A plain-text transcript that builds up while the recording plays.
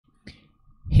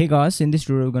Hey guys, in this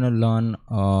tutorial we're gonna learn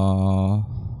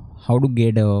how to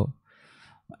get a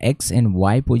x and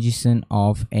y position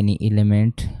of any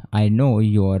element. I know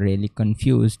you are really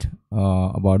confused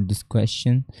about this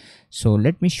question, so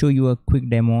let me show you a quick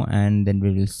demo and then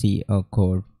we will see a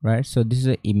code. Right, so this is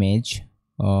an image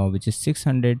which is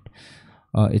 600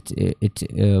 its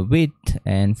width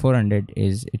and 400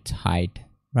 is its height.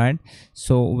 Right,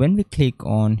 so when we click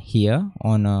on here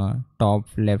on a top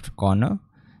left corner,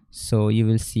 so you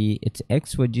will see its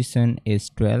x position is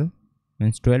 12,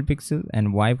 means 12 pixels,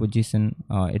 and y position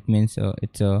it means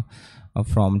it's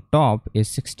from top is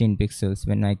 16 pixels.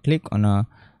 When I click on a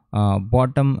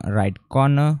bottom right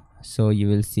corner, so you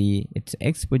will see its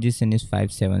x position is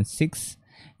 576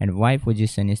 and y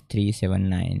position is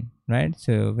 379. Right,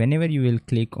 so whenever you will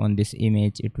click on this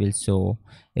image, it will show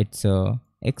its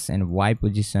x and y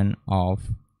position of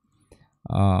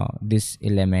this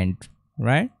element.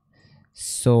 Right,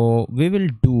 so we will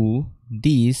do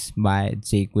this by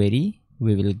jQuery.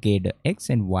 We will get the x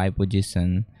and y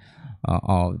position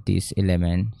of this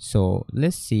element. So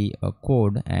let's see a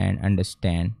code and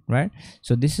understand. Right,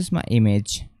 so this is my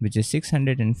image which is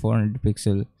 600 and 400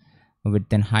 pixel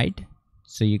width and height.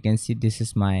 So you can see this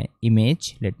is my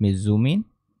image. Let me zoom in.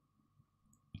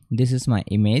 This is my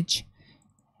image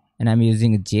and I'm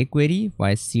using a jQuery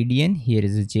via CDN. Here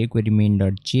is a jQuery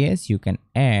main.js. You can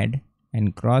add,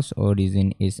 and cross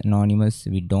origin is anonymous,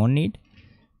 we don't need.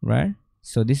 Right,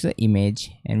 so this is an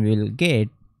image and we will get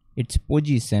its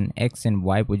position, x and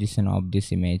y position of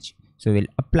this image. So we'll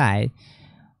apply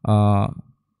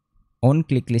on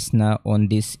click listener on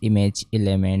this image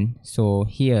element. So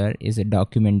here is a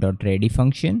document.ready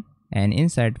function, and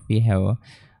inside we have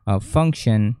a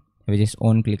function which is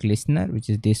on click listener, which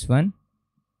is this one.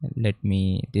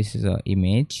 This is a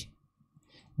image,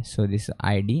 so this is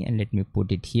id, and let me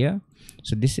put it here.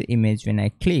 So this is image. When I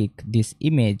click this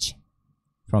image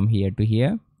from here to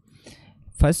here,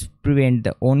 first prevent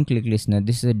the on click listener.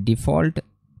 This is a default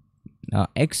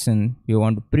action we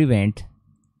want to prevent.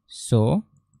 So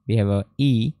we have a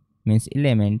e means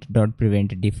element dot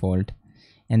prevent default,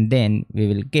 and then we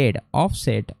will get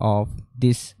offset of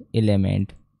this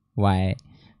element y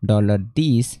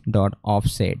 $this dot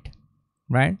offset.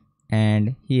 Right,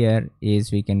 and here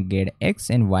is we can get x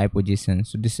and y position.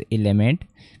 So this element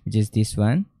which is this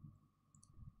one,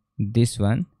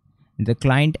 the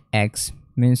client x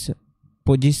means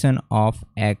position of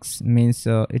x, means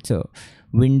it's a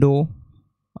window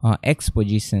x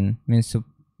position, means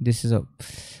this is a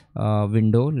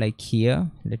window like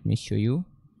here. Let me show you.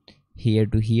 Here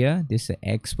to here, this is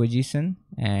x position,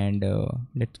 and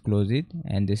let's close it,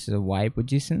 and this is a y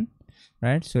position.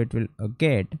 Right, so it will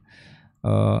get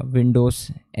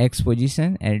Windows x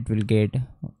position and it will get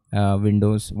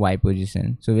Windows y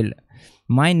position. So we'll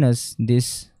minus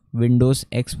this Windows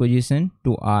x position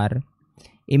to our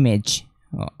image,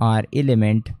 our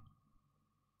element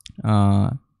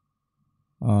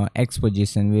x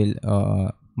position. Will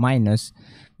minus,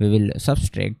 we will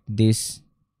subtract this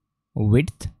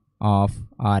width of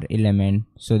our element.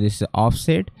 So this is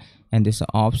offset, and this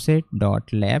offset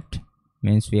dot left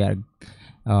means we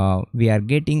are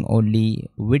getting only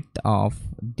width of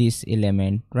this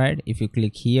element. Right, if you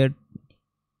click here,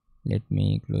 let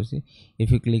me close it.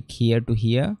 If you click here to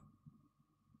here,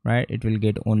 right, it will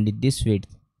get only this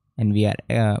width, and we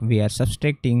are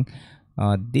subtracting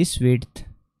this width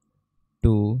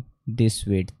to this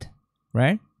width.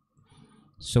 Right,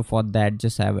 so for that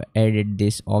just I have added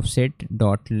this offset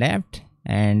dot left,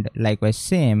 and likewise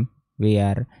same we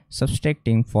are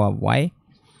subtracting for y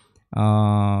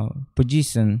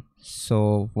position.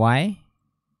 So y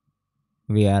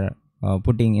we are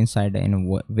putting inside in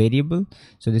a variable.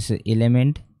 So this is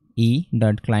element e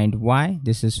dot client y.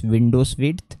 This is Windows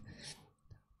width,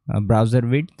 browser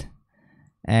width,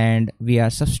 and we are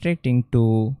subtracting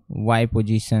to y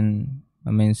position,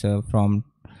 means from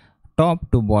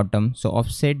top to bottom. So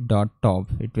offset dot top,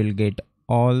 it will get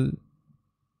all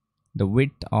the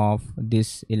width of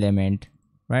this element.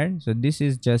 Right, so this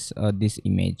is just this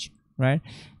image. Right,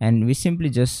 and we simply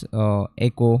just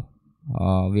echo,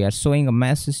 we are showing a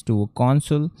message to a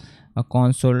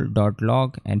console dot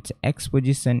log, and x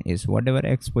position is whatever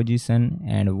x position,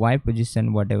 and y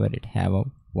position whatever it have a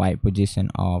y position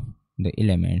of the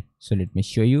element. So let me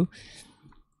show you.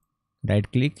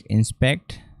 Right click,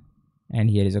 inspect, and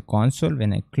here is a console.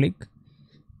 When I click,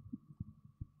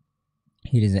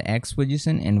 here is the x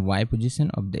position and y position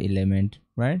of the element.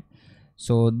 Right,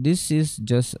 so this is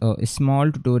just a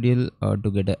small tutorial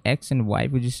to get the x and y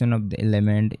position of the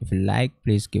element. If you like,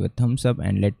 please give a thumbs up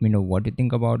and let me know what you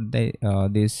think about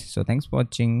this. So thanks for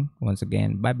watching once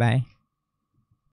again. Bye bye.